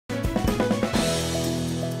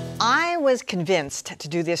was convinced to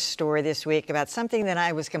do this story this week about something that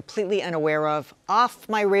I was completely unaware of, off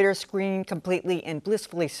my radar screen completely, and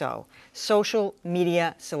blissfully so. Social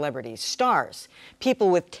media celebrities, stars, people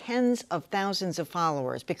with tens of thousands of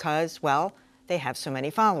followers because, well, they have so many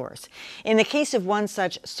followers. In the case of one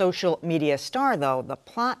such social media star, though, the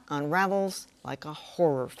plot unravels like a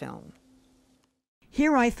horror film.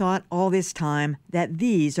 Here I thought all this time that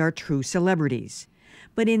these are true celebrities.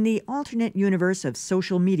 But in the alternate universe of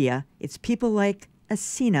social media, it's people like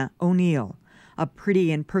Asina O'Neill, a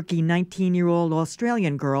pretty and perky 19-year-old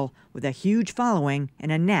Australian girl with a huge following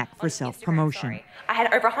and a knack for self-promotion. I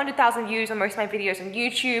had over 100,000 views on most of my videos on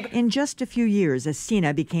YouTube. In just a few years,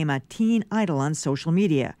 Asina became a teen idol on social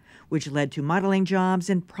media, which led to modeling jobs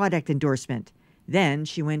and product endorsement. Then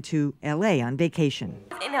she went to LA on vacation.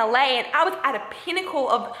 In LA, and I was at a pinnacle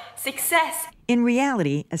of success. In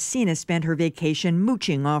reality, Asina spent her vacation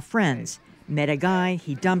mooching off friends. Met a guy,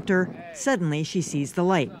 he dumped her. Suddenly, she sees the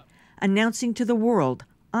light, announcing to the world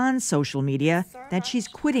on social media that she's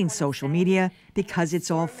quitting social media because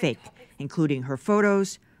it's all fake, including her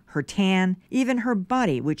photos, her tan, even her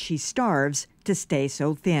body, which she starves to stay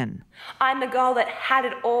so thin. I'm the girl that had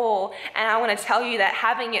it all, and I want to tell you that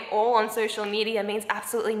having it all on social media means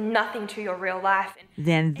absolutely nothing to your real life.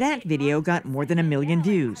 Then that video got more than 1 million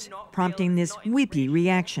views, prompting this weepy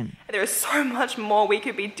reaction. There is so much more we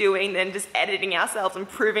could be doing than just editing ourselves and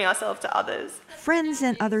proving ourselves to others. Friends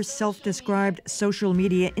and other self-described social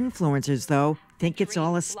media influencers, though, think it's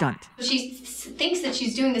all a stunt. She thinks that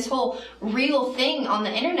she's doing this whole real thing on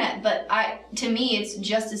the internet, but to me, it's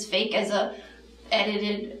just as fake as a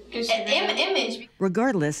edited image.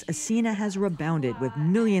 Regardless, Asina has rebounded with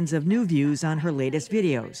millions of new views on her latest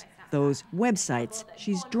videos, those websites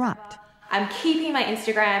she's dropped. I'm keeping my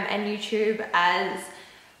Instagram and YouTube as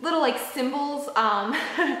little symbols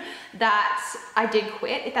that I did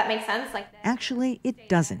quit, if that makes sense. Actually, it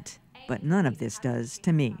doesn't, but none of this does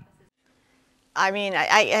to me. I mean,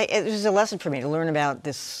 it was a lesson for me to learn about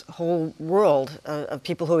this whole world of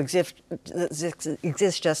people who exist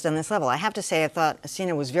just on this level. I have to say, I thought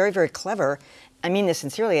Asina was very, very clever. I mean this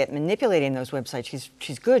sincerely, at manipulating those websites.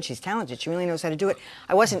 She's good, she's talented, she really knows how to do it.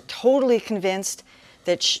 I wasn't totally convinced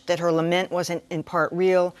that her lament wasn't in part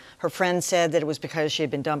real. Her friend said that it was because she had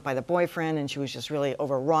been dumped by the boyfriend and she was just really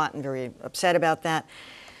overwrought and very upset about that.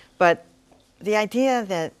 But the idea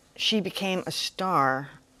that she became a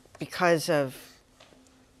star because of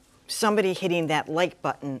somebody hitting that like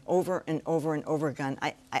button over and over and over again,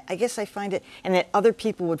 I guess I find it, and that other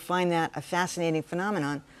people would find that a fascinating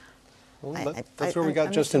phenomenon. Well, that's where we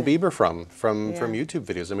got Justin Bieber from YouTube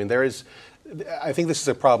videos. I mean, I think this is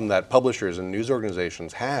a problem that publishers and news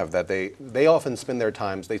organizations have, that they often spend their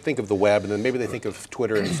times, they think of the web, and then maybe they think of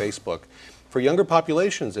Twitter and Facebook. For younger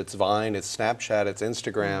populations, it's Vine, it's Snapchat, it's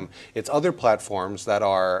Instagram, it's other platforms that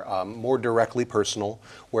are more directly personal,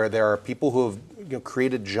 where there are people who have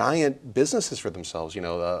created giant businesses for themselves.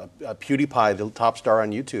 PewDiePie, the top star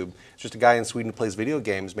on YouTube, it's just a guy in Sweden who plays video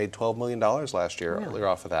games, made $12 million last year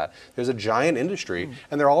off of that. There's a giant industry,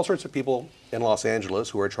 and there are all sorts of people in Los Angeles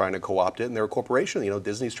who are trying to co-opt it, and they're a corporation.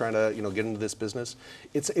 Disney's trying to get into this business.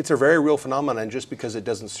 It's a very real phenomenon, and just because it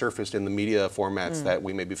doesn't surface in the media formats that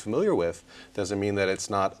we may be familiar with doesn't mean that it's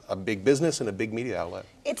not a big business and a big media outlet.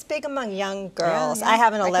 It's big among young girls. I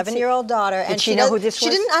have an 11-year-old daughter, and she know who this was? She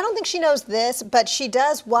didn't. I don't think she knows this, but she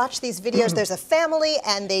does watch these videos. There's a family,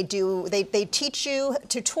 and they teach you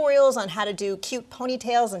tutorials on how to do cute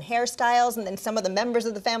ponytails and hairstyles, and then some of the members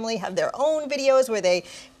of the family have their own videos where they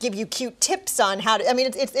give you cute tips on how to. I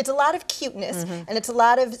mean, it's a lot of cuteness, and it's a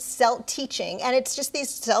lot of self-teaching, and it's just these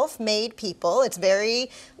self-made people. It's very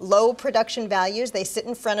low production values. They sit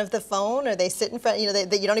in front of the phone, or they sit in front. You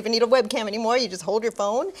don't even need a webcam anymore. You just hold your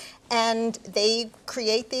phone, and they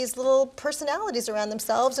create these little personalities around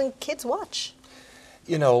themselves, and kids watch.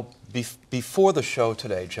 Before the show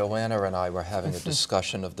today, Joanna and I were having a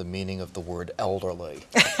discussion of the meaning of the word elderly.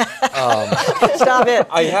 Stop it.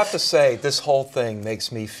 I have to say, this whole thing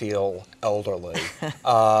makes me feel elderly.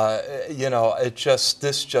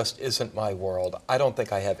 This just isn't my world. I don't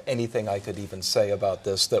think I have anything I could even say about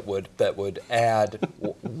this that would add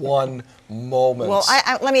one moment. Well,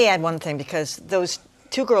 let me add one thing, because those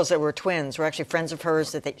two girls that were twins were actually friends of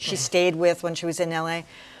hers that she stayed with when she was in LA.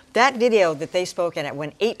 That video that they spoke in, it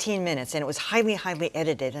went 18 minutes, and it was highly, highly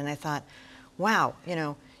edited. And I thought, wow,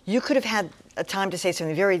 you could have had a time to say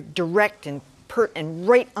something very direct and pert and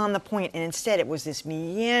right on the point, and instead it was this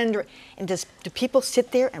meander. And do people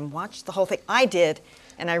sit there and watch the whole thing? I did.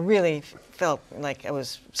 And I really felt like I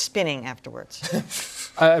was spinning afterwards.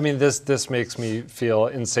 I mean, this makes me feel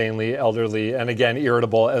insanely elderly and again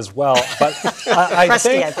irritable as well. But I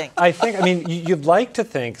think. I mean, you'd like to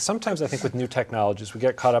think. Sometimes I think with new technologies, we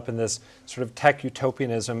get caught up in this sort of tech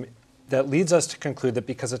utopianism that leads us to conclude that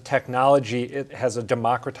because of technology, it has a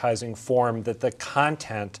democratizing form, that the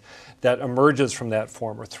content that emerges from that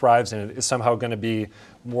form or thrives in it is somehow going to be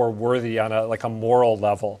more worthy on a moral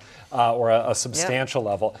level or a substantial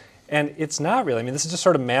level. And it's not really. I mean, this is just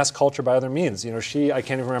sort of mass culture by other means. You know, I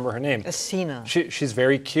can't even remember her name. Asina. She's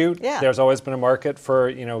very cute. Yeah. There's always been a market for,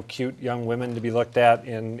 cute young women to be looked at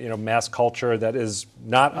in, mass culture that is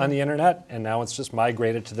not on the internet. And now it's just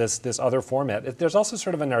migrated to this other format. There's also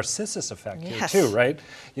sort of a Narcissus effect here too, right?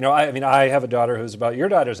 I have a daughter who's about your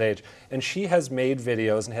daughter's age, and she has made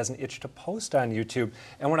videos and has an itch to post on YouTube.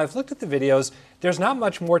 And when I've looked at the videos, there's not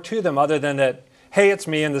much more to them other than that, hey, it's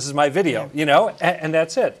me and this is my video, and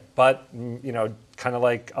that's it. But, kind of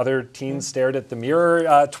like other teens stared at the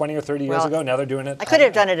mirror 20 or 30 years ago, now they're doing it. I could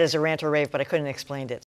have done it as a rant or rave, but I couldn't have explained it.